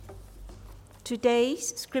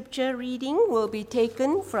Today's scripture reading will be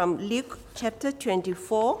taken from Luke chapter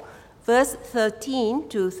 24, verse 13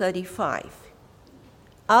 to 35.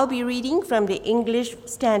 I'll be reading from the English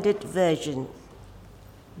Standard Version.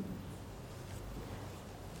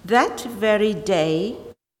 That very day,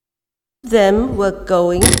 them were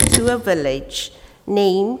going to a village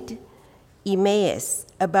named Emmaus,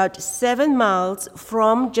 about 7 miles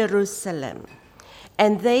from Jerusalem.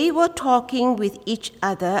 And they were talking with each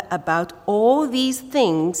other about all these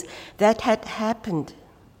things that had happened.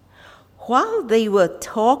 While they were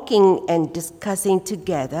talking and discussing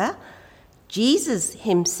together, Jesus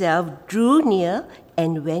himself drew near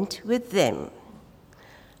and went with them.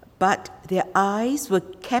 But their eyes were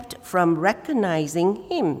kept from recognizing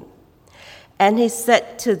him. And he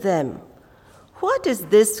said to them, "What is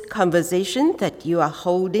this conversation that you are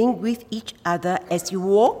holding with each other as you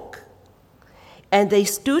walk?" And they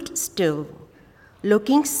stood still,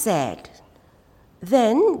 looking sad.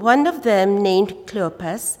 Then one of them, named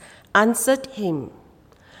Cleopas, answered him,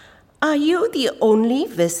 "Are you the only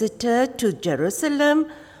visitor to Jerusalem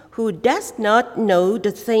who does not know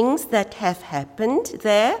the things that have happened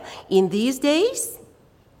there in these days?"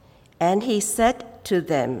 And he said to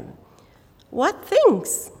them, "What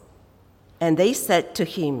things?" And they said to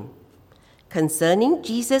him, "Concerning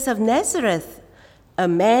Jesus of Nazareth, a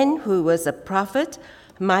man who was a prophet,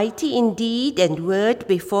 mighty in deed and word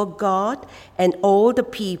before God and all the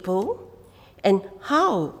people, and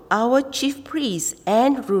how our chief priests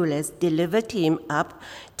and rulers delivered him up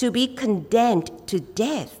to be condemned to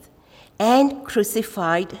death and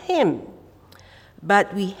crucified him.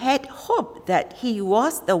 But we had hoped that he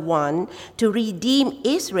was the one to redeem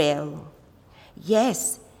Israel.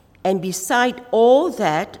 Yes, and beside all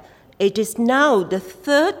that, it is now the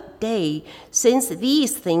 3rd day since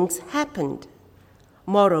these things happened.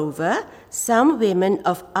 Moreover, some women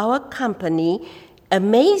of our company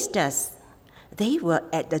amazed us. They were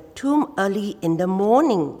at the tomb early in the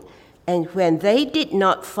morning, and when they did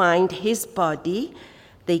not find his body,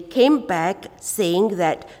 they came back saying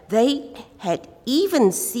that they had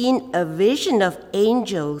even seen a vision of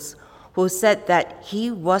angels who said that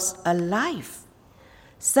he was alive.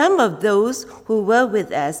 Some of those who were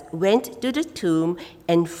with us went to the tomb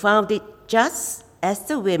and found it just as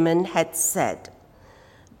the women had said,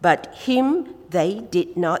 but him they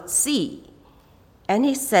did not see." And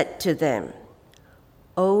he said to them,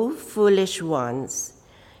 "O foolish ones,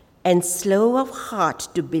 and slow of heart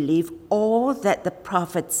to believe all that the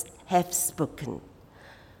prophets have spoken.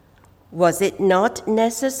 Was it not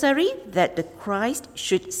necessary that the Christ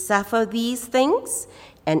should suffer these things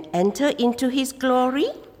and enter into his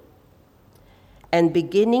glory?" And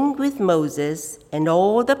beginning with Moses and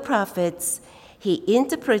all the prophets, he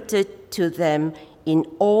interpreted to them in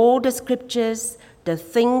all the scriptures the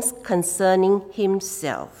things concerning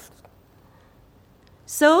himself.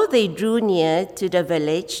 So they drew near to the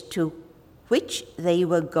village to which they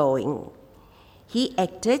were going. He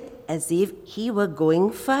acted as if he were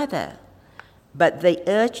going further, but they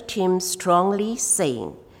urged him strongly,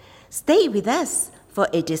 saying, "Stay with us, for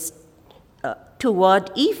it is toward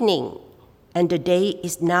evening, and the day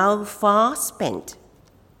is now far spent."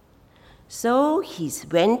 So he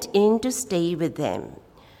went in to stay with them.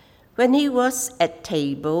 When he was at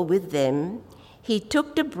table with them, he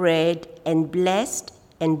took the bread and blessed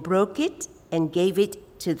and broke it and gave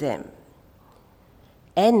it to them.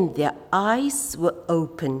 And their eyes were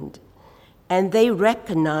opened, and they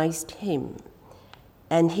recognized him,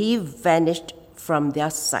 and he vanished from their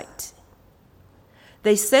sight.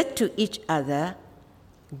 They said to each other,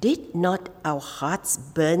 "Did not our hearts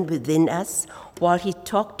burn within us while he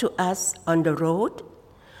talked to us on the road,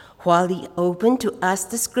 while he opened to us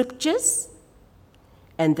the scriptures?"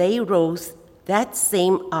 And they rose that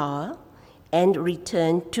same hour and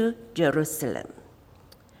returned to Jerusalem.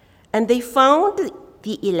 And they found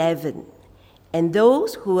the 11, and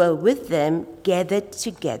those who were with them gathered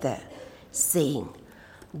together, saying,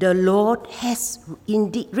 "The Lord has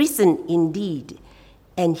risen indeed,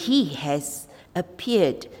 and he has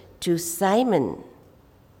appeared to Simon."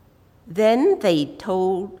 Then they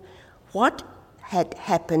told what had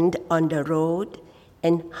happened on the road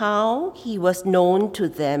and how he was known to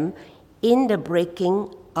them in the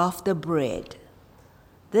breaking of the bread.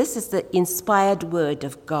 This is the inspired word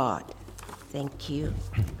of God. Thank you.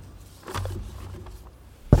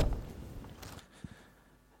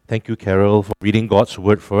 Thank you, Carol, for reading God's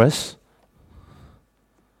word for us.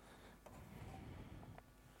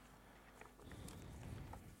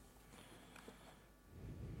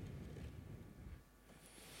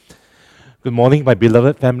 Good morning, my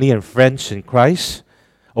beloved family and friends in Christ.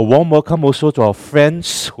 A warm welcome also to our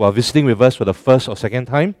friends who are visiting with us for the first or second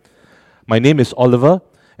time. My name is Oliver,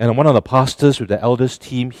 and I'm one of the pastors with the elders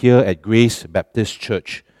team here at Grace Baptist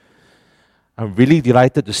Church. I'm really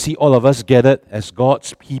delighted to see all of us gathered as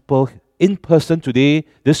God's people in person today,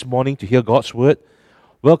 this morning, to hear God's word.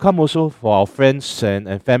 Welcome also for our friends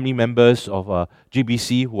and family members of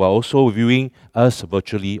GBC who are also viewing us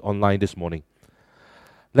virtually online this morning.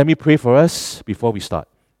 Let me pray for us before we start.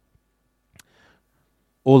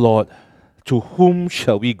 O Lord, to whom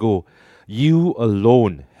shall we go? You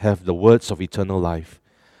alone have the words of eternal life.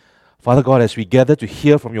 Father God, as we gather to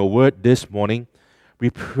hear from your word this morning,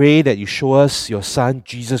 we pray that you show us your Son,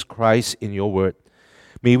 Jesus Christ, in your word.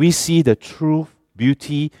 May we see the truth,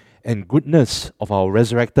 beauty, and goodness of our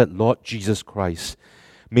resurrected Lord Jesus Christ.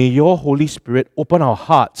 May your Holy Spirit open our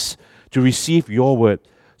hearts to receive your word,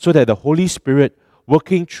 so that the Holy Spirit,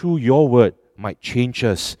 working through your word, might change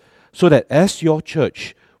us, so that as your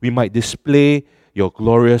church, we might display your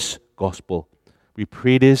glorious gospel. We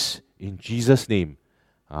pray this in Jesus' name.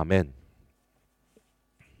 Amen.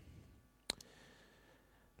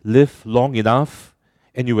 Live long enough,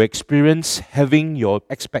 and you will experience having your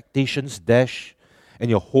expectations dashed and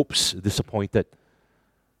your hopes disappointed.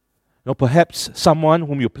 Perhaps someone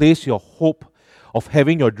whom you place your hope of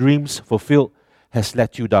having your dreams fulfilled has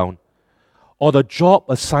let you down. Or the job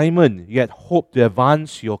assignment you had hoped to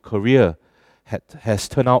advance your career has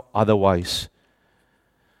turned out otherwise.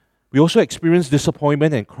 We also experience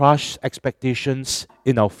disappointment and crushed expectations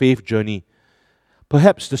in our faith journey.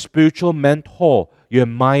 Perhaps the spiritual mentor you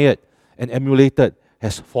admired and emulated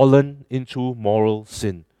has fallen into moral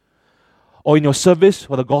sin. Or in your service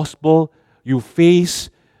for the gospel, you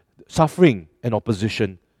face suffering and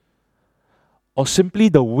opposition. Or simply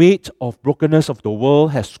the weight of brokenness of the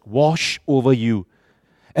world has washed over you,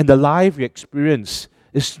 and the life you experience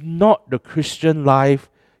is not the Christian life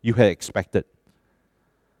you had expected.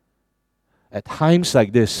 At times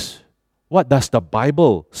like this, what does the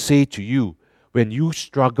Bible say to you when you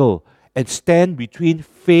struggle and stand between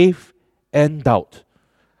faith and doubt?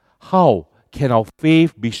 How can our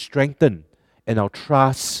faith be strengthened and our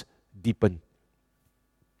trust deepened?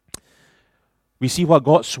 We see what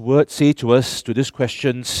God's word says to us to these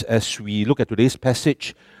questions as we look at today's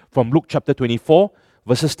passage from Luke chapter 24,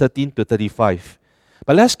 verses 13 to 35.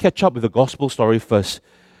 But let's catch up with the gospel story first.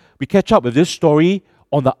 We catch up with this story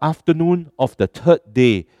on the afternoon of the third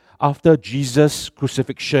day after Jesus'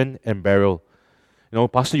 crucifixion and burial.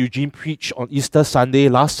 Pastor Eugene preached on Easter Sunday,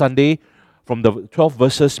 last Sunday, from the 12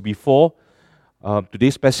 verses before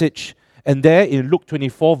today's passage. And there in Luke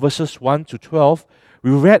 24, verses 1 to 12, we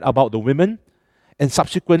read about the women and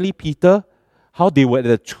subsequently Peter, how they were at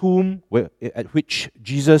the tomb at which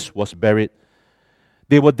Jesus was buried.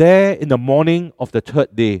 They were there in the morning of the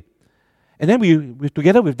third day. And then we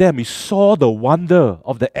together with them, we saw the wonder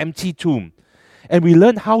of the empty tomb. And we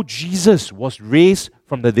learned how Jesus was raised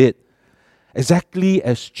from the dead, exactly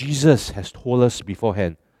as Jesus has told us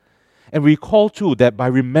beforehand. And we recall too that by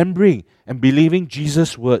remembering and believing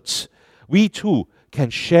Jesus' words, we too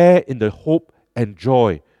can share in the hope and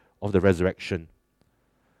joy of the resurrection.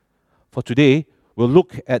 For today, we'll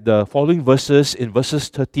look at the following verses in verses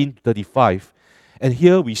 13 to 35. And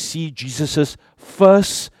here we see Jesus'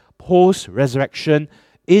 first post-resurrection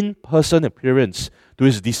in-person appearance to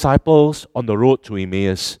his disciples on the road to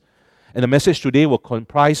Emmaus. And the message today will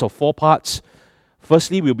comprise of 4 parts.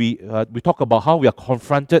 Firstly, we talk about how we are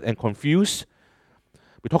confronted and confused.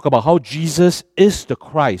 We talk about how Jesus is the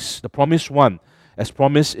Christ, the promised one, as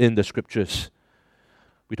promised in the Scriptures.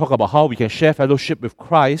 We talk about how we can share fellowship with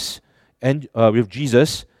Christ and with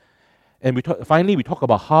Jesus. And finally, we talk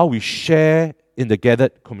about how we share in the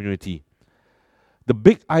gathered community. The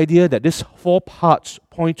big idea that these 4 parts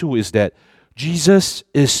point to is that Jesus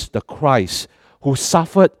is the Christ who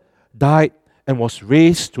suffered, died, and was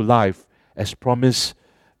raised to life as promised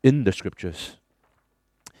in the Scriptures.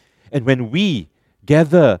 And when we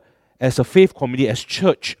gather as a faith community, as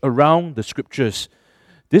church around the Scriptures,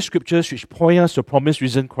 these Scriptures which point us to promised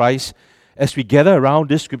risen Christ, as we gather around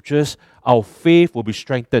these Scriptures, our faith will be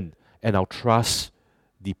strengthened and our trust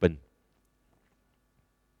deepened.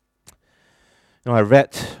 I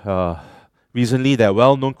read recently that a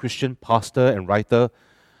well-known Christian pastor and writer,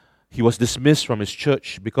 he was dismissed from his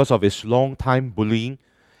church because of his long-time bullying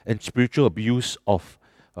and spiritual abuse of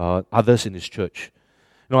others in his church.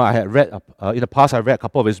 I had read in the past. I read a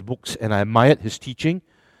couple of his books and I admired his teaching.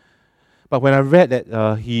 But when I read that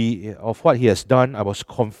of what he has done, I was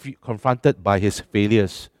confronted by his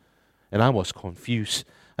failures, and I was confused.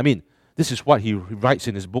 This is what he writes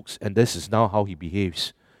in his books, and this is now how he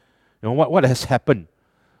behaves. What has happened?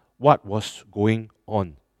 What was going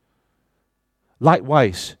on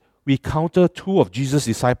Likewise, we encounter two of Jesus'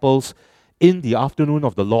 disciples in the afternoon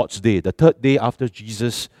of the Lord's Day, the third day after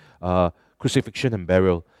Jesus' crucifixion and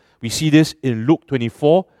burial. We see this in Luke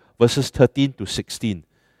 24, verses 13 to 16.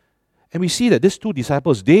 And we see that these two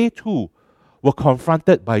disciples, they too were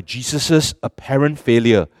confronted by Jesus' apparent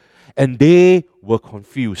failure, and they were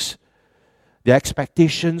confused. Their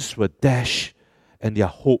expectations were dashed, and their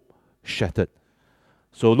hope shattered.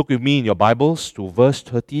 So look with me in your Bibles to verse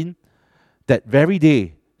 13. That very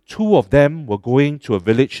day, two of them were going to a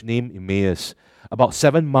village named Emmaus, about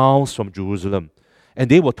 7 miles from Jerusalem. And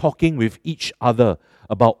they were talking with each other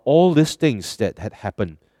about all these things that had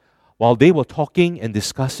happened. While they were talking and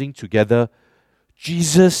discussing together,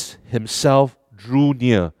 Jesus himself drew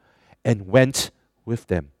near and went with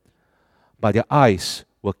them. But their eyes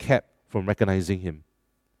were kept from recognizing him.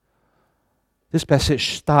 This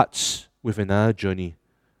passage starts with another journey.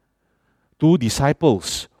 Two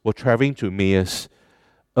disciples were traveling to Emmaus,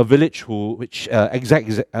 a village which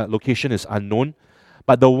exact location is unknown,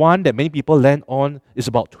 but the one that many people land on is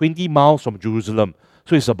about 20 miles from Jerusalem,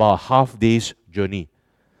 so it's about a half day's journey.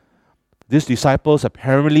 These disciples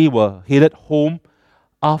apparently were headed home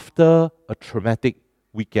after a traumatic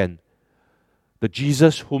weekend. The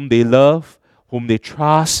Jesus whom they love, whom they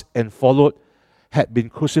trust and followed, had been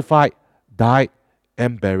crucified, died,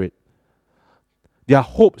 and buried. Their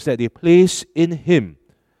hopes that they placed in him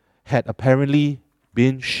had apparently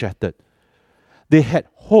been shattered. They had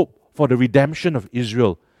hope for the redemption of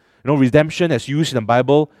Israel. Redemption, as used in the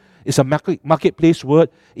Bible, is a marketplace word.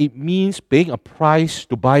 It means paying a price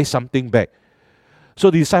to buy something back. So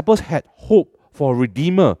the disciples had hope for a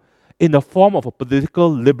redeemer in the form of a political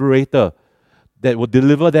liberator that would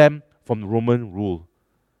deliver them from Roman rule.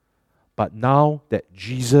 But now that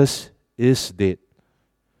Jesus is dead,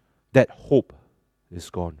 that hope is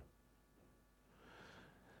gone.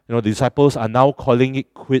 The disciples are now calling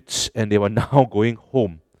it quits, and they were now going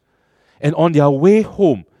home. And on their way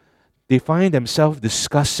home, they find themselves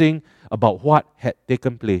discussing about what had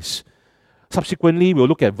taken place. Subsequently, we'll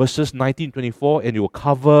look at verses 19-24, and it will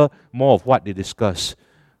cover more of what they discuss.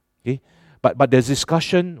 Okay? But there's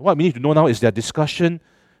discussion. What we need to know now is their discussion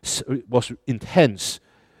was intense.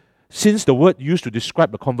 Since the word used to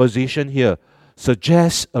describe the conversation here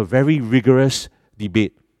suggests a very rigorous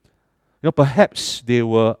debate. Perhaps they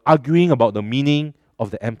were arguing about the meaning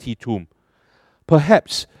of the empty tomb.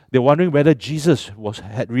 Perhaps they're wondering whether Jesus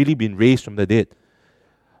had really been raised from the dead.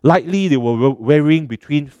 Likely they were wavering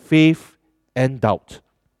between faith and doubt.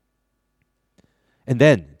 And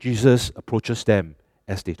then Jesus approaches them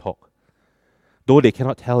as they talk. Though they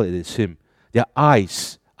cannot tell it is him, their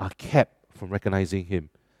eyes are kept from recognizing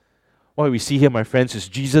him. What we see here, my friends, is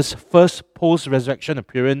Jesus' first post-resurrection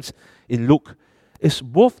appearance in Luke is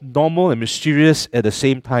both normal and mysterious at the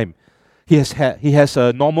same time. He has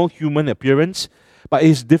a normal human appearance, but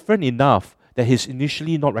is different enough that he's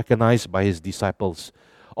initially not recognized by his disciples.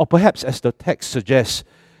 Or perhaps, as the text suggests,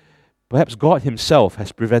 perhaps God himself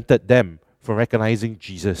has prevented them from recognizing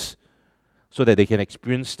Jesus so that they can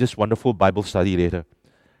experience this wonderful Bible study later.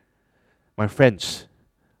 My friends,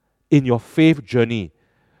 in your faith journey,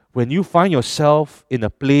 when you find yourself in a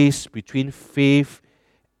place between faith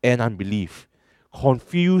and unbelief,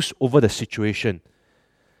 confused over the situation,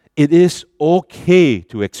 it is okay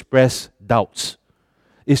to express doubts.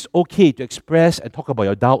 It's okay to express and talk about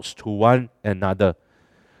your doubts to one another.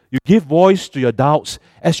 You give voice to your doubts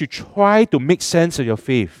as you try to make sense of your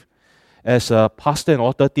faith. As pastor and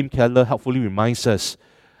author Tim Keller helpfully reminds us,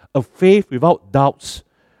 a faith without doubts,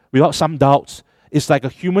 without some doubts, is like a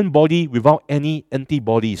human body without any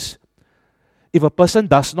antibodies. If a person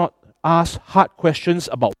does not ask hard questions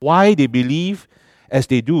about why they believe as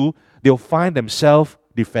they do, they'll find themselves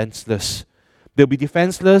defenseless. They'll be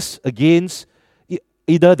defenseless against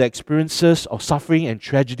either the experiences of suffering and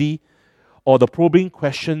tragedy or the probing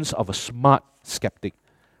questions of a smart skeptic.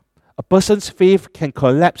 A person's faith can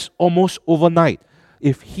collapse almost overnight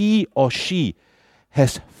if he or she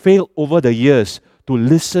has failed over the years to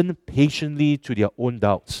listen patiently to their own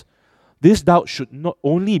doubts. This doubt should not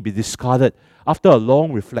only be discarded after a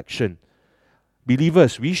long reflection.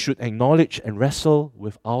 Believers, we should acknowledge and wrestle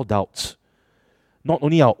with our doubts, not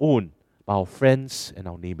only our own, but our friends and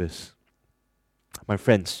our neighbors. My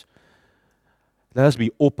friends, let us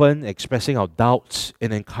be open, expressing our doubts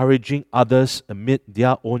and encouraging others amid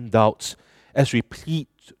their own doubts as we plead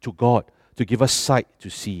to God to give us sight to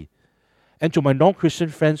see. And to my non-Christian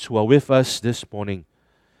friends who are with us this morning,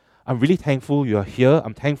 I'm really thankful you are here.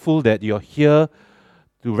 I'm thankful that you're here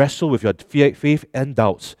to wrestle with your faith and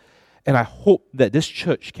doubts. And I hope that this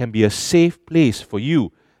church can be a safe place for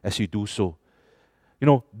you as you do so.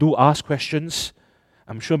 do ask questions.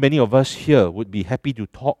 I'm sure many of us here would be happy to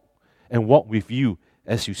talk and walk with you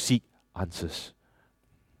as you seek answers.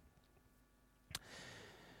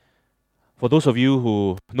 For those of you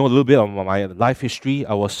who know a little bit of my life history,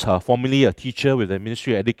 I was formerly a teacher with the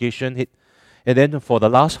Ministry of Education. And then for the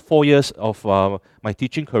last 4 years of my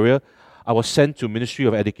teaching career, I was sent to Ministry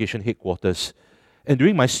of Education headquarters. And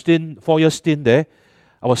during my 4-year stint there,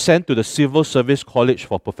 I was sent to the Civil Service College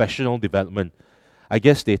for Professional Development. I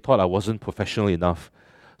guess they thought I wasn't professional enough.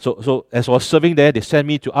 So as I was serving there, they sent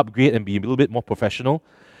me to upgrade and be a little bit more professional.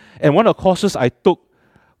 And one of the courses I took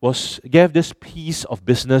gave this piece of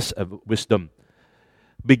business wisdom.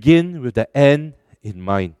 Begin with the end in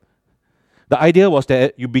mind. The idea was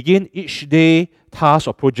that you begin each day, task,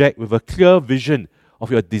 or project with a clear vision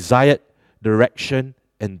of your desired direction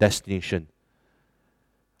and destination.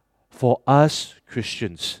 For us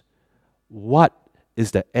Christians, what is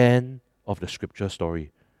the end of the scripture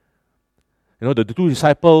story? The two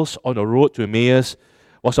disciples on the road to Emmaus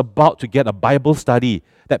was about to get a Bible study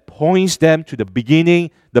that points them to the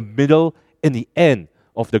beginning, the middle, and the end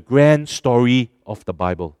of the grand story of the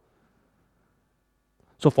Bible.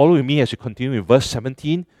 So follow with me as we continue in verse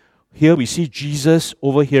 17. Here we see Jesus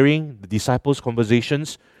overhearing the disciples'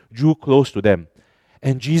 conversations, drew close to them.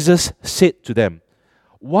 And Jesus said to them,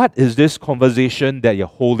 "What is this conversation that you're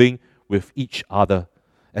holding with each other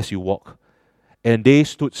as you walk?" And they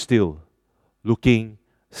stood still, looking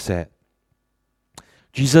sad.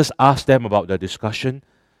 Jesus asked them about the discussion,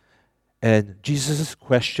 and Jesus'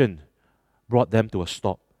 question brought them to a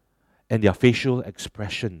stop, and their facial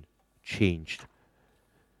expression changed.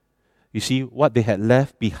 You see, what they had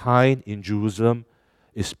left behind in Jerusalem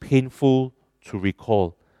is painful to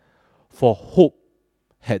recall, for hope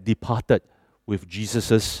had departed with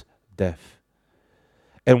Jesus' death.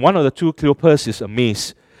 And one of the two, Cleopas, is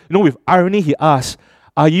amazed. With irony, he asks,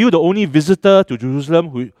 "Are you the only visitor to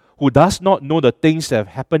Jerusalem who does not know the things that have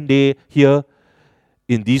happened here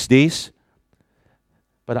in these days?"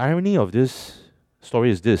 But the irony of this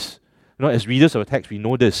story is this. As readers of the text, we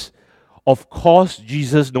know this. Of course,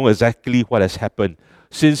 Jesus knows exactly what has happened,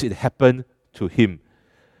 since it happened to him.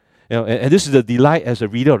 And this is the delight as a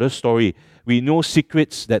reader of the story. We know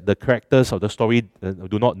secrets that the characters of the story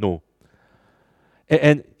do not know.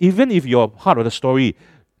 And even if you're part of the story,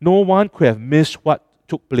 no one could have missed what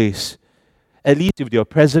took place, at least if they were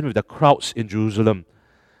present with the crowds in Jerusalem.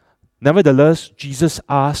 Nevertheless, Jesus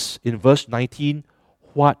asks in verse 19,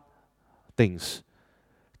 what things?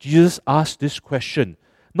 Jesus asked this question,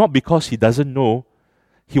 not because he doesn't know.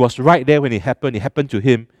 He was right there when it happened to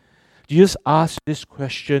him. Jesus asked this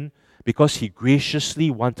question because he graciously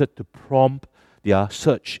wanted to prompt their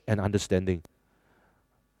search and understanding.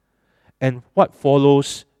 And what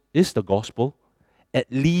follows is the gospel,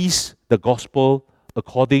 at least the gospel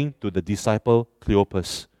according to the disciple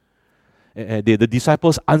Cleopas. The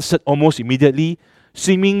disciples answered almost immediately,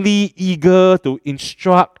 seemingly eager to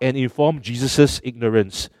instruct and inform Jesus'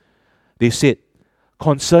 ignorance. They said,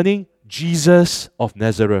 "Concerning Jesus of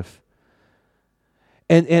Nazareth."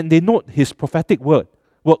 And they note his prophetic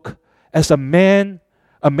work as a man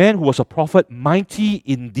who was a prophet, mighty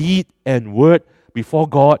in deed and word before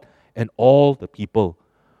God and all the people.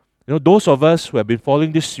 Those of us who have been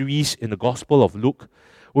following this series in the Gospel of Luke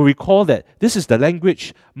will recall that this is the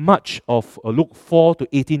language much of Luke 4 to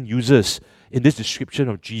 18 uses in this description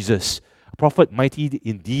of Jesus, a prophet mighty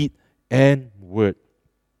in deed and word.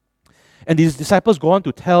 And these disciples go on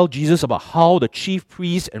to tell Jesus about how the chief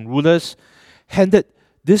priests and rulers handed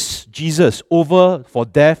this Jesus over for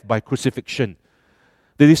death by crucifixion.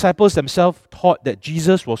 The disciples themselves taught that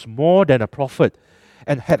Jesus was more than a prophet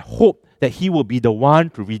and had hoped that he would be the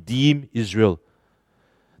one to redeem Israel.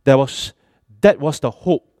 That was the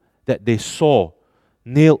hope that they saw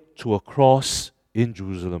nailed to a cross in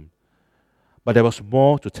Jerusalem. But there was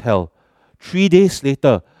more to tell. 3 days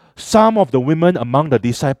later, some of the women among the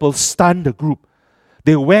disciples stunned the group.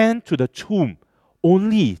 They went to the tomb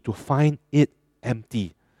only to find it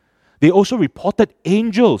empty. They also reported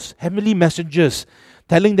angels, heavenly messengers,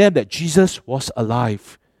 telling them that Jesus was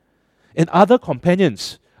alive. And other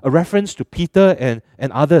companions, a reference to Peter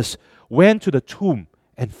and others, went to the tomb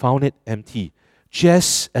and found it empty,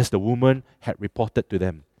 just as the woman had reported to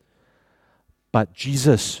them. But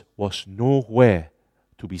Jesus was nowhere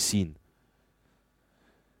to be seen.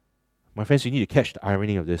 My friends, you need to catch the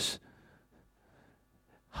irony of this.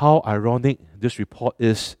 How ironic this report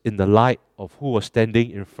is in the light of who was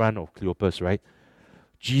standing in front of Cleopas, right?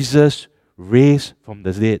 Jesus, raised from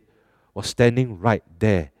the dead, was standing right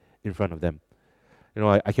there in front of them.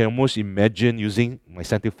 I can almost imagine, using my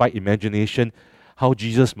sanctified imagination, how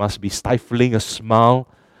Jesus must be stifling a smile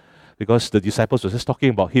because the disciples were just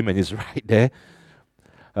talking about him and he's right there.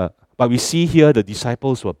 But we see here the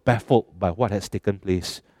disciples were baffled by what has taken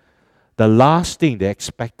place. The last thing they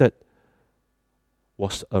expected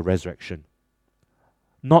was a resurrection.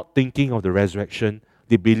 Not thinking of the resurrection,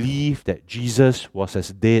 they believed that Jesus was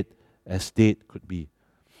as dead could be.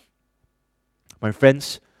 My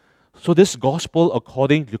friends, so this gospel,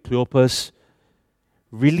 according to Cleopas,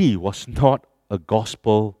 really was not a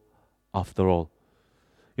gospel after all.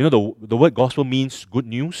 You know, the word gospel means good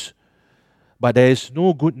news, but there is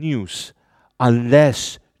no good news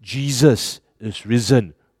unless Jesus is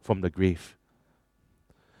risen from the grave.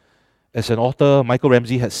 As an author, Michael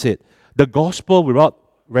Ramsey had said, the gospel without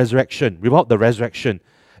the resurrection,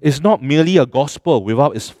 is not merely a gospel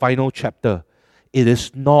without its final chapter. It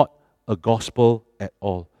is not a gospel at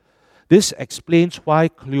all. This explains why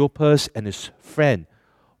Cleopas and his friend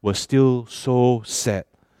were still so sad.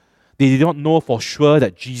 They did not know for sure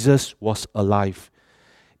that Jesus was alive.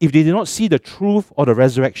 If they did not see the truth of the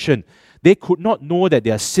resurrection, they could not know that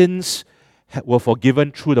their sins were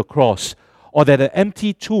forgiven through the cross, or that an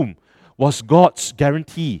empty tomb was God's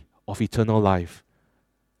guarantee of eternal life.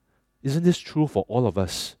 Isn't this true for all of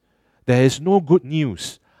us? There is no good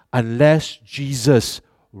news unless Jesus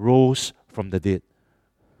rose from the dead.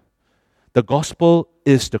 The gospel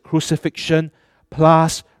is the crucifixion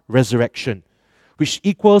plus resurrection, which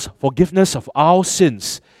equals forgiveness of our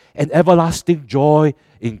sins and everlasting joy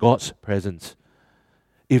in God's presence.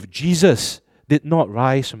 If Jesus did not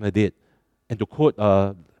rise from the dead, and to quote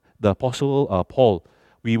the Apostle Paul,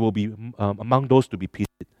 we will be among those to be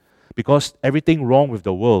pitied, because everything wrong with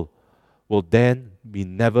the world will then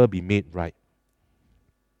never be made right.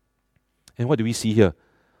 And what do we see here?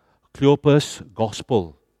 Cleopas'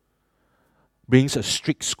 gospel brings a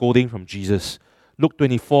strict scolding from Jesus. Luke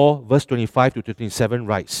 24, verse 25 to 27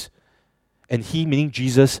 writes, "And he," meaning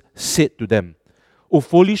Jesus, "said to them, O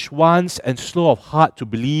foolish ones and slow of heart to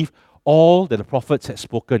believe all that the prophets had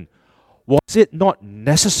spoken. Was it not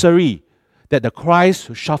necessary that the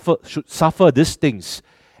Christ should suffer these things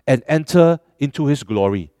and enter into his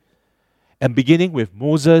glory? And beginning with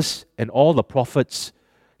Moses and all the prophets,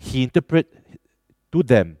 he interpreted to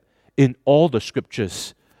them in all the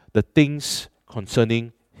scriptures the things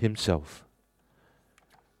concerning himself."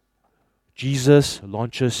 Jesus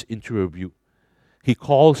launches into a rebuke. He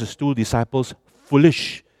calls his two disciples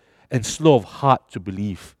foolish and slow of heart to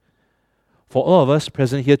believe. For all of us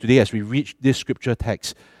present here today, as we read this scripture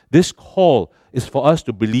text, this call is for us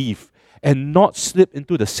to believe and not slip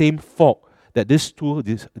into the same fog that these two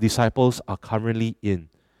disciples are currently in.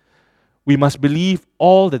 We must believe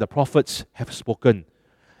all that the prophets have spoken.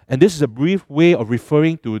 And this is a brief way of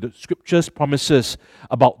referring to the scripture's promises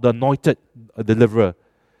about the anointed deliverer.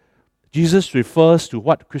 Jesus refers to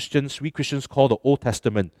what we Christians call the Old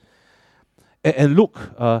Testament. And Luke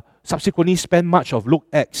subsequently spent much of Luke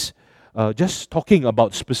Acts just talking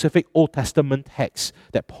about specific Old Testament texts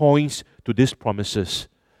that points to these promises.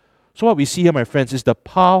 So what we see here, my friends, is the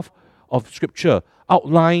path of Scripture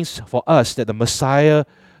outlines for us that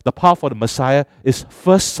the path for the Messiah is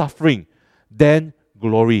first suffering, then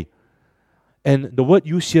glory. And the word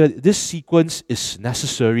used here, this sequence is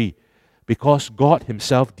necessary because God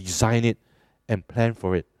himself designed it and planned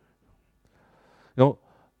for it. You know,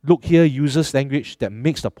 Luke here uses language that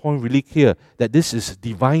makes the point really clear that this is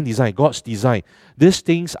divine design, God's design. These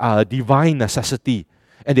things are a divine necessity,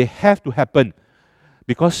 and they have to happen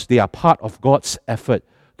because they are part of God's effort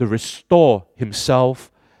to restore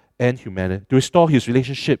himself and humanity, to restore his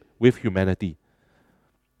relationship with humanity.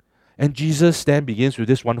 And Jesus then begins with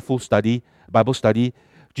this wonderful Bible study.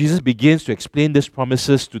 Jesus begins to explain these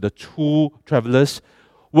promises to the two travelers,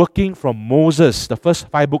 working from Moses, the first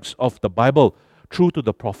 5 books of the Bible, through to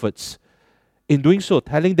the prophets. In doing so,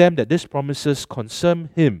 telling them that these promises concern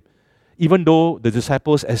him, even though the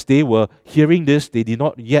disciples, as they were hearing this, they did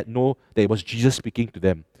not yet know that it was Jesus speaking to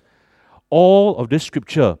them. All of this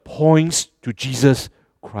scripture points to Jesus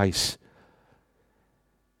Christ.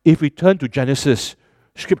 If we turn to Genesis,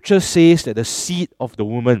 scripture says that the seed of the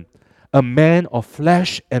woman, a man of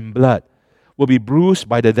flesh and blood, will be bruised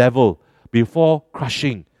by the devil before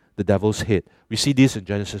crushing the devil's head. We see this in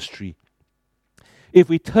Genesis 3. If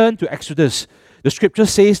we turn to Exodus, the scripture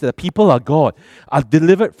says that the people of God are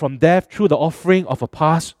delivered from death through the offering of a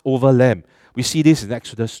Passover lamb. We see this in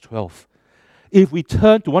Exodus 12. If we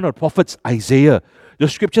turn to one of the prophets, Isaiah, the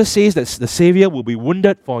scripture says that the Savior will be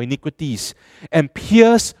wounded for iniquities and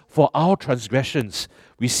pierced for our transgressions.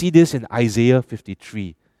 We see this in Isaiah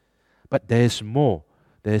 53. But there is more.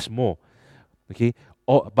 There is more. Okay?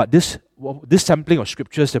 But this this sampling of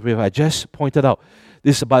scriptures that I just pointed out,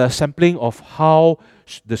 this is about a sampling of how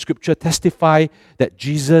the scripture testify that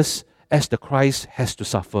Jesus as the Christ has to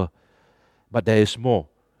suffer. But there is more.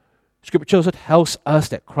 Scripture also tells us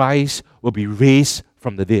that Christ will be raised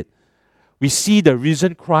from the dead. We see the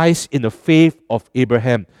risen Christ in the faith of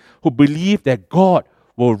Abraham, who believed that God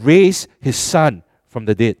will raise his son from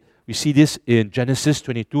the dead. We see this in Genesis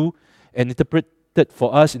 22 and interpreted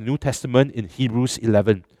for us in the New Testament in Hebrews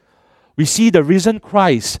 11. We see the risen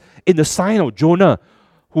Christ in the sign of Jonah,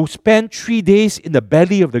 who spent 3 days in the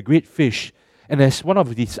belly of the great fish. And as one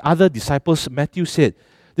of his other disciples, Matthew, said,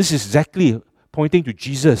 this is exactly pointing to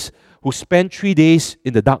Jesus, who spent 3 days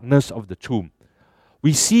in the darkness of the tomb.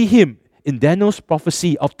 We see him in Daniel's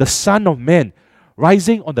prophecy of the Son of Man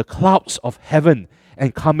rising on the clouds of heaven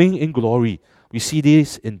and coming in glory. We see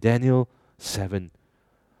this in Daniel 7.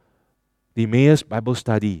 The Emmaus Bible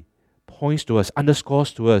study points to us,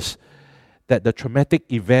 underscores to us that the traumatic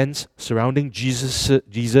events surrounding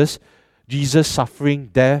Jesus suffering,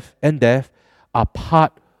 death, are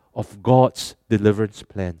part of God's deliverance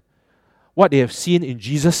plan. What they have seen in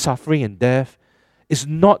Jesus' suffering and death is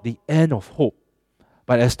not the end of hope,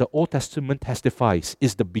 but as the Old Testament testifies,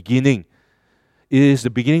 is the beginning. It is the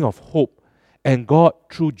beginning of hope, and God,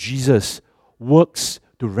 through Jesus, works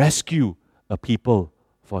to rescue a people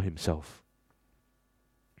for himself.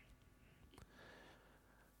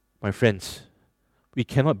 My friends, we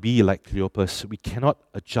cannot be like Cleopas. We cannot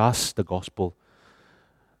adjust the gospel.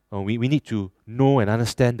 We need to know and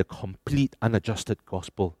understand the complete, unadjusted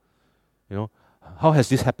gospel. How has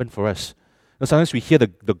this happened for us? Sometimes we hear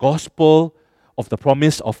the gospel of the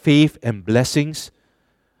promise of faith and blessings,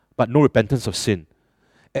 but no repentance of sin.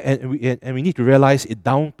 And we need to realize it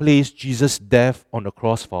downplays Jesus' death on the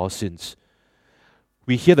cross for our sins.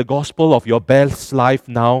 We hear the gospel of your best life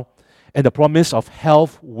now, and the promise of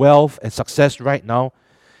health, wealth, and success right now,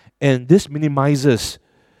 and this minimizes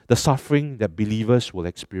the suffering that believers will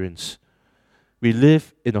experience. We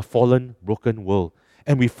live in a fallen, broken world,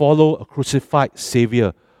 and we follow a crucified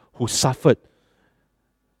Savior who suffered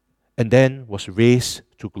and then was raised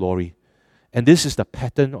to glory. And this is the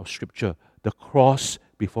pattern of Scripture, the cross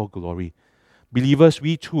before glory. Believers,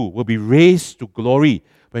 we too will be raised to glory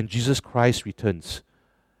when Jesus Christ returns,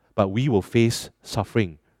 but we will face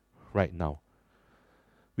suffering right now.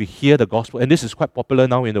 We hear the gospel, and this is quite popular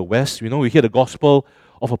now in the West. We hear the gospel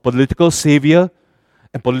of a political savior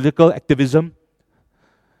and political activism.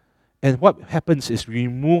 And what happens is we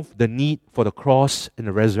remove the need for the cross and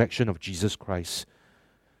the resurrection of Jesus Christ.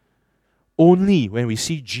 Only when we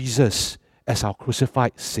see Jesus as our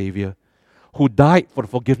crucified Savior, who died for the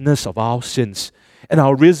forgiveness of our sins, and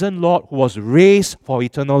our risen Lord who was raised for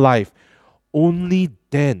eternal life, only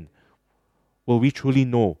then will we truly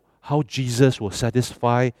know how Jesus will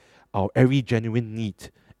satisfy our every genuine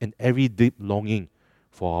need and every deep longing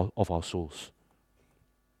of our souls.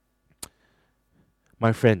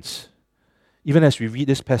 My friends, even as we read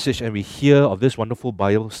this passage and we hear of this wonderful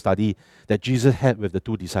Bible study that Jesus had with the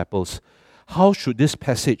two disciples, how should this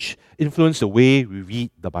passage influence the way we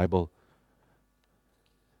read the Bible?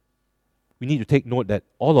 We need to take note that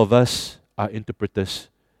all of us are interpreters.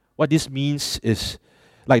 What this means is,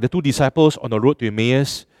 like the two disciples on the road to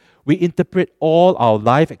Emmaus, we interpret all our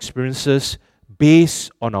life experiences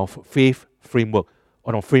based on our faith framework,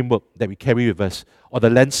 on our framework that we carry with us, or the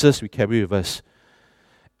lenses we carry with us.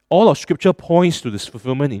 All of Scripture points to this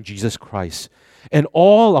fulfillment in Jesus Christ. And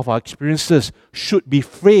all of our experiences should be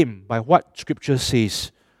framed by what Scripture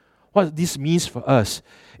says. What this means for us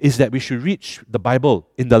is that we should read the Bible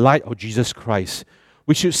in the light of Jesus Christ.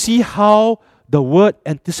 We should see how the Word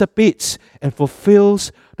anticipates and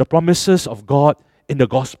fulfills the promises of God in the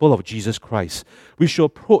gospel of Jesus Christ. We should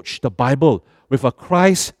approach the Bible with a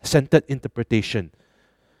Christ-centered interpretation.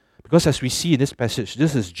 Because as we see in this passage,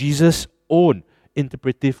 this is Jesus' own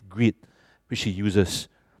interpretive grid which he uses.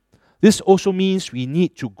 This also means we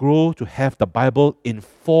need to grow to have the Bible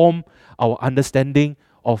inform our understanding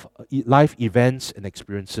of life events and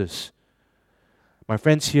experiences. My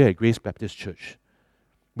friends here at Grace Baptist Church,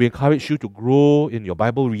 we encourage you to grow in your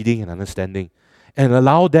Bible reading and understanding and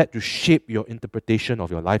allow that to shape your interpretation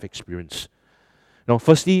of your life experience. Now,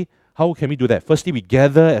 firstly, how can we do that? Firstly, we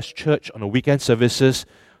gather as church on the weekend services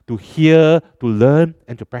to hear, to learn,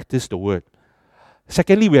 and to practice the Word.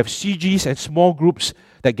 Secondly, we have CGs and small groups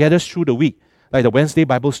that gathers through the week, like the Wednesday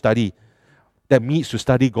Bible study that meets to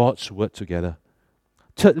study God's Word together.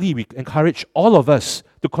 Thirdly, we encourage all of us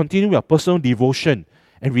to continue our personal devotion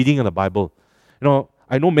and reading of the Bible.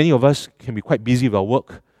 I know many of us can be quite busy with our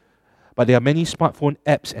work, but there are many smartphone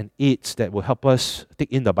apps and aids that will help us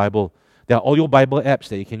take in the Bible. There are audio Bible apps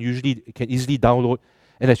that you can easily download,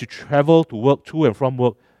 and as you travel to work, to and from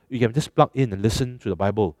work, you can just plug in and listen to the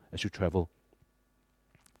Bible as you travel.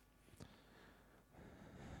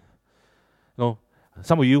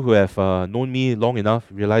 Some of you who have known me long enough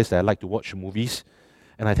realize that I like to watch movies,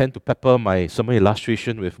 and I tend to pepper my sermon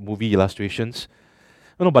illustration with movie illustrations.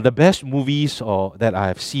 But the best movies that I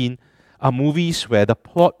have seen are movies where the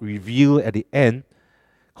plot reveal at the end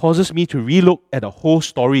causes me to relook at the whole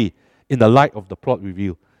story in the light of the plot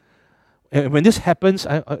reveal. And when this happens,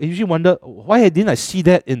 I usually wonder, why didn't I see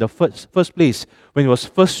that in the first place, when it was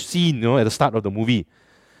first seen, at the start of the movie?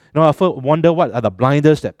 I often wonder what are the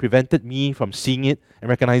blinders that prevented me from seeing it and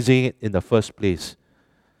recognizing it in the first place.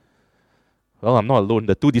 Well, I'm not alone.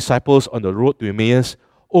 The two disciples on the road to Emmaus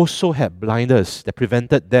also had blinders that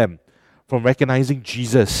prevented them from recognizing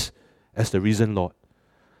Jesus as the risen Lord.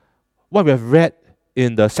 What we have read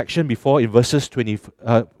in the section before, in verses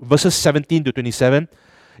 17 to 27,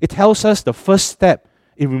 it tells us the first step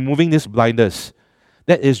in removing these blinders.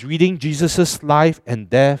 That is reading Jesus' life and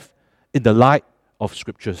death in the light of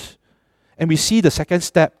Scriptures. And we see the second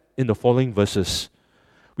step in the following verses.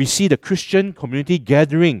 We see the Christian community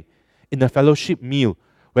gathering in the fellowship meal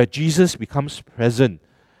where Jesus becomes present,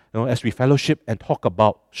 as we fellowship and talk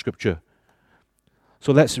about Scripture.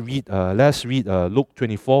 So let's read Luke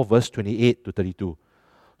 24, verse 28 to 32.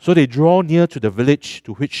 So they draw near to the village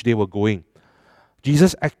to which they were going.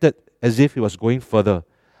 Jesus acted as if he was going further,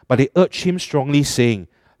 but they urged him strongly, saying,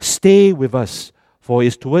 "Stay with us, for it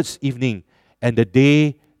is towards evening, and the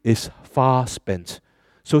day is far spent."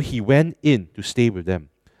 So he went in to stay with them.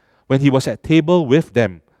 When he was at table with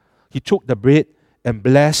them, he took the bread and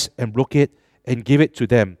blessed and broke it and gave it to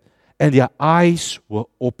them. And their eyes were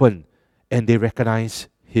opened, and they recognized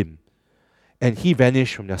him. And he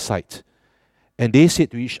vanished from their sight. And they said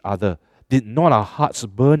to each other, "Did not our hearts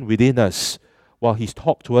burn within us while he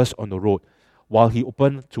talked to us on the road, while he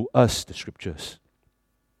opened to us the Scriptures?"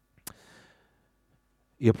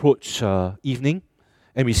 It approached evening,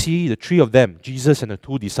 and we see the three of them, Jesus and the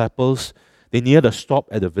two disciples, they near the stop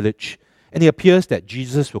at the village, and it appears that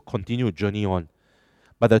Jesus will continue to journey on.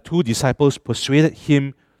 But the two disciples persuaded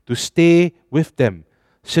him to stay with them,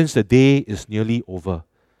 since the day is nearly over.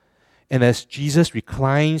 And as Jesus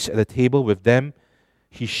reclines at the table with them,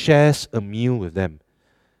 he shares a meal with them.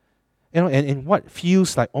 And in what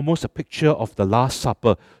feels like almost a picture of the Last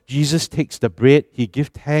Supper, Jesus takes the bread, he gives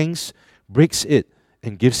thanks, breaks it,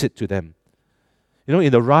 and gives it to them.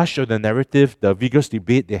 In the rush of the narrative, the vigorous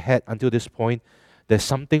debate they had until this point, there's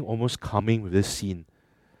something almost calming with this scene.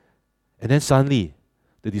 And then suddenly,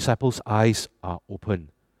 the disciples' eyes are open.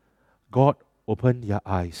 God opened their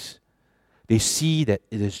eyes. They see that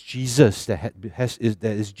it is Jesus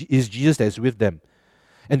Jesus that is with them.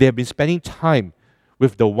 And they have been spending time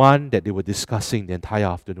with the one that they were discussing the entire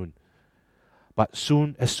afternoon. But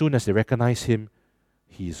as soon as they recognize him,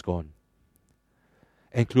 he is gone.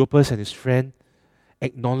 And Cleopas and his friend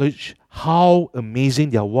acknowledged how amazing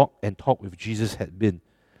their walk and talk with Jesus had been.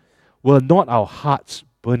 Were not our hearts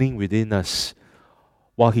burning within us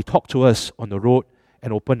while he talked to us on the road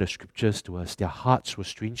and opened the Scriptures to us? Their hearts were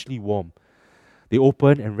strangely warm. They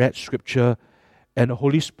opened and read Scripture, and the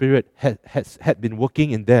Holy Spirit had been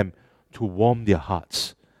working in them to warm their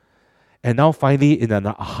hearts. And now finally, in an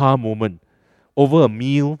aha moment, over a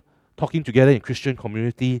meal, talking together in Christian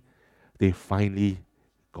community, they finally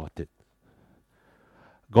got it.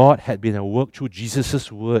 God had been at work through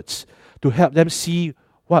Jesus' words to help them see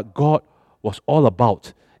what God was all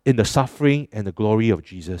about in the suffering and the glory of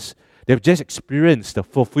Jesus. They've just experienced the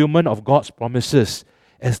fulfillment of God's promises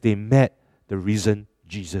as they met the risen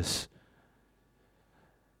Jesus.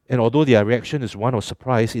 And although their reaction is one of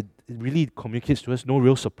surprise, it really communicates to us no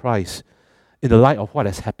real surprise in the light of what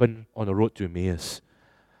has happened on the road to Emmaus.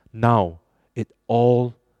 Now, it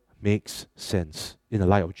all makes sense in the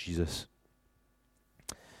light of Jesus.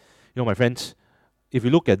 My friends, if you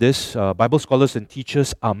look at this, Bible scholars and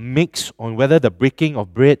teachers are mixed on whether the breaking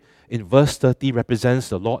of bread in verse 30 represents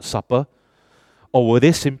the Lord's Supper, or were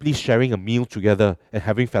they simply sharing a meal together and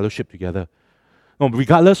having fellowship together.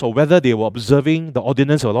 Regardless of whether they were observing the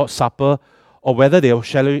ordinance of the Lord's Supper or whether they were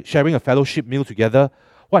sharing a fellowship meal together,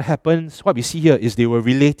 what we see here is they were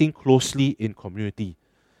relating closely in community.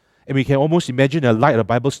 And we can almost imagine in the light of the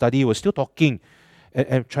Bible study, they were still talking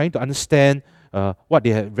and trying to understand what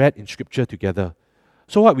they had read in Scripture together.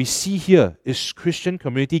 So what we see here is Christian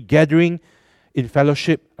community gathering in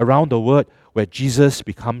fellowship around the Word where Jesus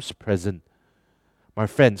becomes present. My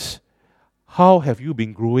friends, how have you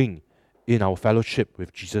been growing in our fellowship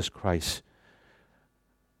with Jesus Christ?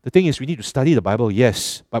 The thing is, we need to study the Bible,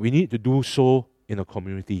 yes, but we need to do so in a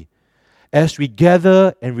community. As we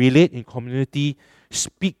gather and relate in community,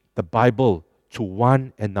 speak the Bible to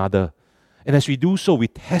one another. And as we do so, we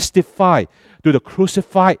testify to the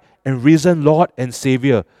crucified and risen Lord and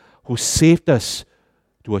Savior who saved us,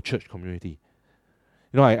 to a church community.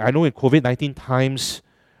 You know, I know in COVID-19 times,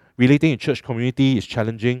 relating in church community is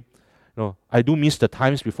challenging. You know, I do miss the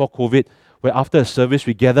times before COVID where after a service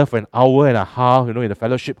we gather for an hour and a half, in the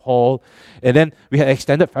fellowship hall, and then we had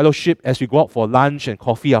extended fellowship as we go out for lunch and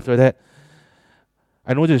coffee after that.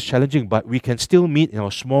 I know this is challenging, but we can still meet in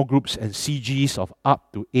our small groups and CGs of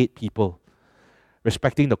up to 8 people,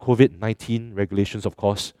 respecting the COVID-19 regulations, of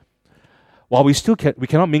course. While we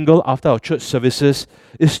cannot mingle after our church services,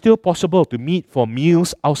 it's still possible to meet for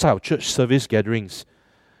meals outside of church service gatherings.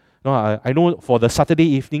 Now, I know for the Saturday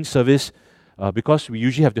evening service, because we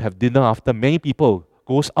usually have to have dinner after, many people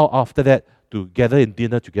goes out after that to gather in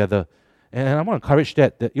dinner together. And I want to encourage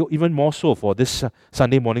that even more so for this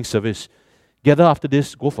Sunday morning service. Gather after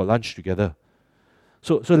this, go for lunch together.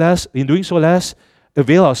 So in doing so, let's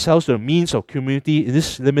avail ourselves to the means of community in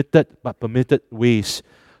this limited but permitted ways,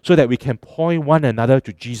 so that we can point one another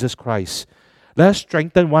to Jesus Christ. Let us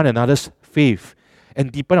strengthen one another's faith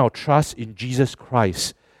and deepen our trust in Jesus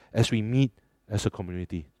Christ as we meet as a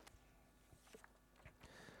community.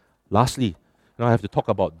 Lastly, I have to talk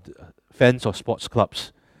about fans of sports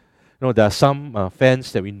clubs. There are some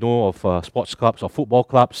fans that we know of sports clubs or football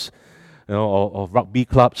clubs, or rugby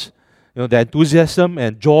clubs. Their enthusiasm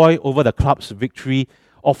and joy over the club's victory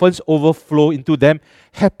often overflow into them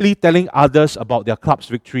happily telling others about their club's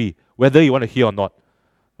victory, whether you want to hear or not.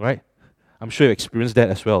 Right? I'm sure you've experienced that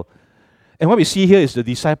as well. And what we see here is the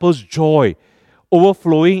disciples' joy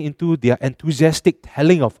overflowing into their enthusiastic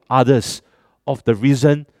telling of others of the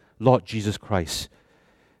risen Lord Jesus Christ.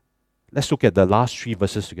 Let's look at the last 3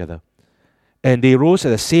 verses together. And they rose at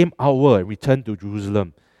the same hour and returned to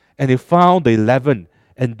Jerusalem. And they found the 11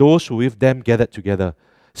 and those who with them gathered together,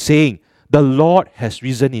 saying, "The Lord has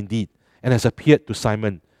risen indeed, and has appeared to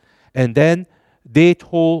Simon." And then they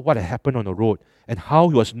told what had happened on the road, and how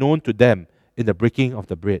he was known to them in the breaking of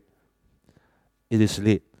the bread. It is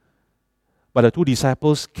late, but the 2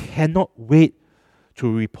 disciples cannot wait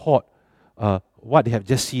to report what they have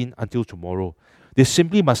just seen until tomorrow. They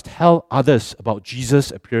simply must tell others about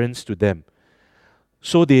Jesus' appearance to them.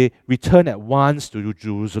 So they return at once to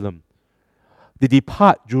Jerusalem. They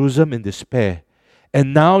depart Jerusalem in despair,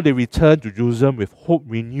 and now they return to Jerusalem with hope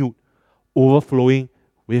renewed, overflowing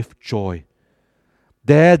with joy.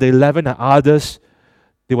 There, the 11 and others,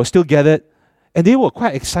 they were still gathered, and they were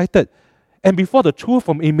quite excited. And before the 2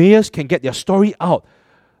 from Emmaus can get their story out,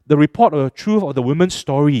 the report of the truth of the women's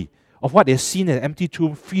story, of what they've seen in an empty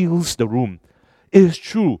tomb, fills the room. It is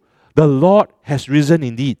true, the Lord has risen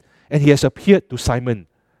indeed, and he has appeared to Simon.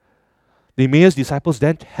 The Emmaus disciples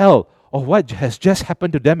then tell of what has just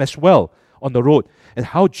happened to them as well on the road, and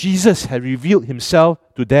how Jesus had revealed himself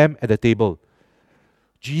to them at the table.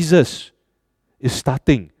 Jesus is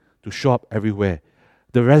starting to show up everywhere.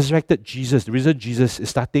 The resurrected Jesus, the risen Jesus, is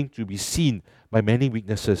starting to be seen by many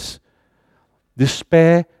witnesses.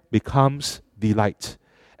 Despair becomes delight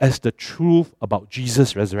as the truth about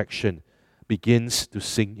Jesus' resurrection begins to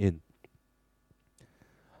sink in.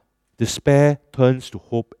 Despair turns to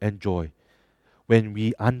hope and joy when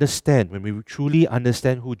we truly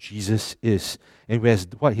understand who Jesus is and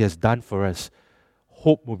what he has done for us.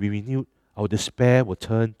 Hope will be renewed, our despair will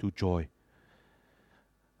turn to joy.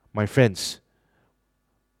 My friends,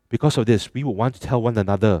 because of this, we will want to tell one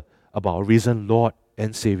another about our risen Lord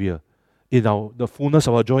and Savior. In the fullness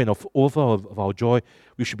of our joy and the overflow of our joy,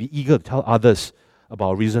 we should be eager to tell others about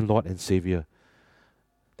our risen Lord and Savior.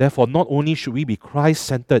 Therefore, not only should we be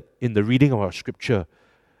Christ-centered in the reading of our Scripture,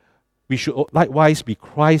 we should likewise be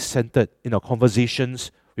Christ-centered in our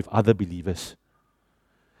conversations with other believers.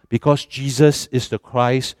 Because Jesus is the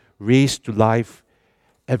Christ raised to life,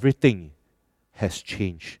 everything has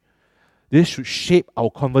changed. This should shape our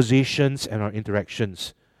conversations and our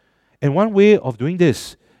interactions. And one way of doing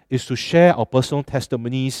this is to share our personal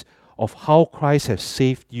testimonies of how Christ has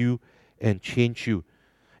saved you and changed you.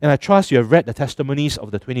 And I trust you have read the testimonies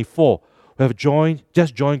of the 24 who have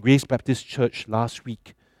just joined Grace Baptist Church last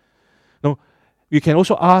week. Now, you can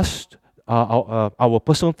also ask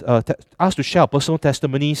us to share our personal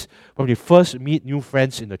testimonies when we first meet new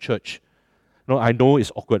friends in the church. I know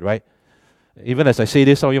it's awkward, right? Even as I say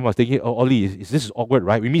this, some of you must be thinking, "Oh, Ollie, this is awkward,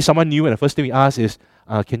 right?" We meet someone new, and the first thing we ask is,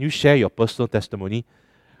 "Can you share your personal testimony?"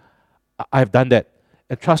 I've done that,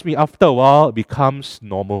 and trust me, after a while, it becomes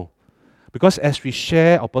normal. Because as we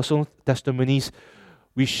share our personal testimonies,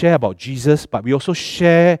 we share about Jesus, but we also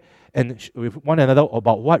share with one another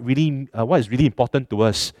about what is really important to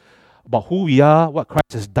us. about who we are, what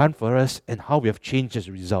Christ has done for us, and how we have changed as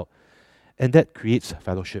a result. And that creates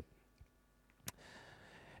fellowship.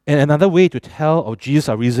 And another way to tell of Jesus,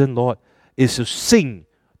 our risen Lord, is to sing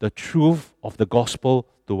the truth of the gospel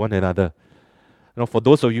to one another. For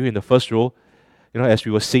those of you in the first row, as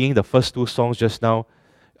we were singing the first two songs just now,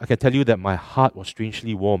 I can tell you that my heart was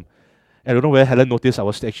strangely warm. And I don't know whether Helen noticed, I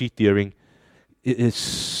was actually tearing. It is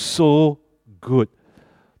so good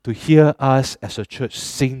to hear us as a church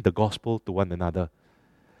sing the gospel to one another.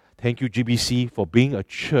 Thank you, GBC, for being a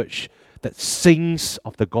church that sings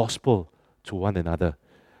of the gospel to one another.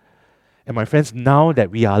 And my friends, now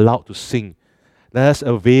that we are allowed to sing, let us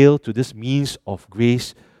avail to this means of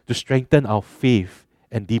grace to strengthen our faith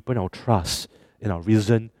and deepen our trust in our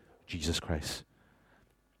risen Jesus Christ.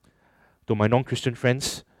 To my non-Christian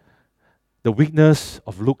friends, the weakness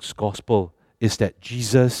of Luke's gospel is that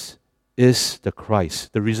Jesus is the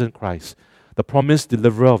Christ, the risen Christ, the promised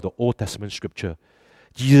deliverer of the Old Testament scripture.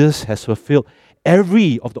 Jesus has fulfilled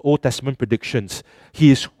every of the Old Testament predictions.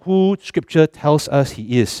 He is who scripture tells us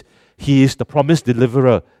he is. He is the promised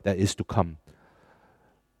deliverer that is to come.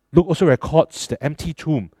 Luke also records the empty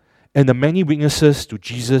tomb and the many witnesses to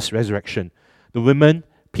Jesus' resurrection. The women,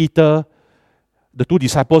 Peter, the 2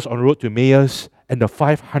 disciples on the road to Emmaus, and the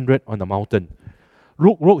 500 on the mountain.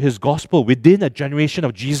 Luke wrote his gospel within a generation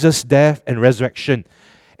of Jesus' death and resurrection,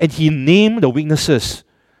 and he named the witnesses.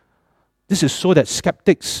 This is so that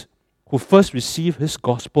skeptics who first received his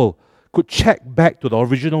gospel could check back to the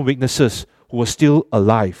original witnesses who were still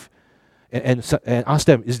alive and ask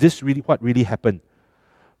them, is this really what really happened?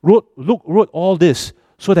 Luke wrote all this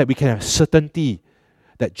so that we can have certainty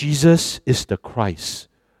that Jesus is the Christ,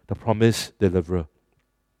 the promised deliverer.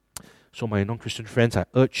 So my non-Christian friends, I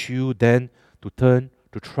urge you then to turn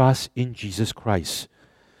to trust in Jesus Christ,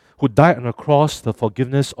 who died on the cross for the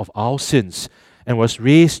forgiveness of our sins and was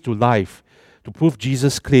raised to life to prove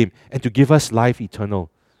Jesus' claim and to give us life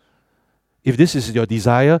eternal. If this is your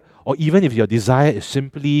desire, or even if your desire is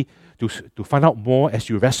simply to find out more as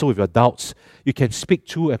you wrestle with your doubts, you can speak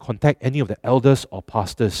to and contact any of the elders or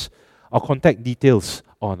pastors. Our contact details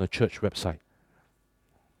are on the church website.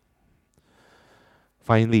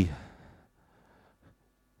 Finally,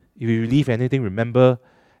 if you believe anything, remember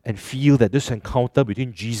and feel that this encounter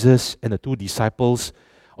between Jesus and the 2 disciples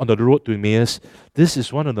on the road to Emmaus, this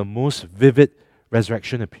is one of the most vivid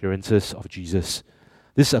resurrection appearances of Jesus.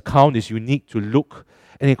 This account is unique to Luke,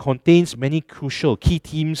 and it contains many crucial key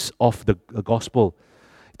themes of the gospel.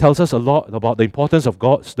 It tells us a lot about the importance of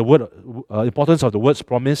importance of the word's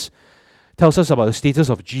promise. It tells us about the status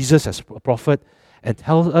of Jesus as a prophet, and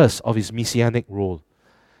tells us of his messianic role.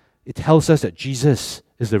 It tells us that Jesus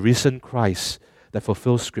is the risen Christ that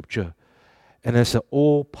fulfills Scripture. And as an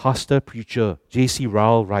old pastor preacher, J.C.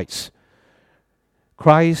 Ryle writes,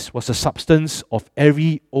 Christ was the substance of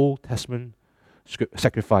every Old Testament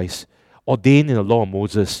sacrifice ordained in the law of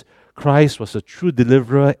Moses. Christ was the true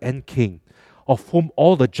deliverer and king, of whom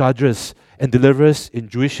all the judges and deliverers in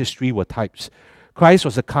Jewish history were types. Christ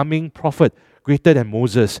was the coming prophet greater than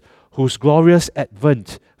Moses, whose glorious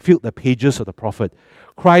advent filled the pages of the prophet.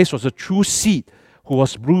 Christ was the true seed who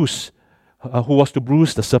was to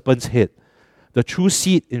bruise the serpent's head. The true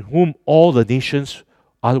seed in whom all the nations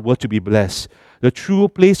were to be blessed. The true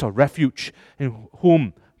place of refuge in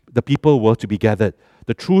whom the people were to be gathered.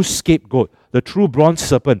 The true scapegoat, the true bronze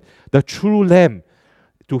serpent, the true lamb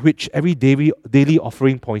to which every daily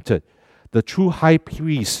offering pointed. The true high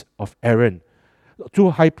priest of Aaron, the true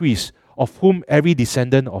high priest of whom every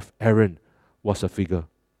descendant of Aaron was a figure.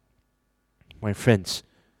 My friends,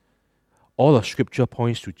 all of Scripture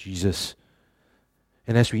points to Jesus.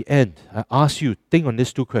 And as we end, I ask you, think on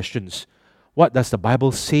these 2 questions. What does the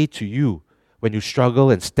Bible say to you when you struggle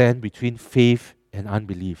and stand between faith and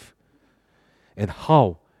unbelief? And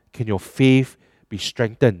how can your faith be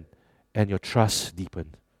strengthened and your trust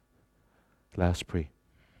deepened? Let us pray.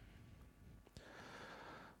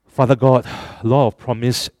 Father God, Lord of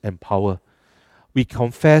promise and power, we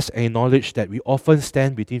confess and acknowledge that we often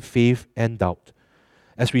stand between faith and doubt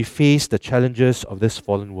as we face the challenges of this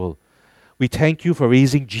fallen world. We thank you for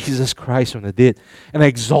raising Jesus Christ from the dead and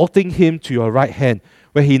exalting him to your right hand,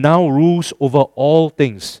 where he now rules over all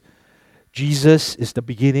things. Jesus is the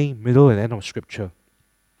beginning, middle, and end of Scripture.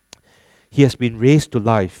 He has been raised to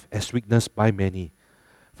life as witnessed by many.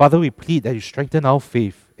 Father, we plead that you strengthen our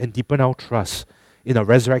faith and deepen our trust in our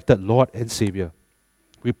resurrected Lord and Savior.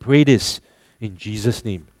 We pray this in Jesus'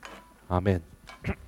 name. Amen.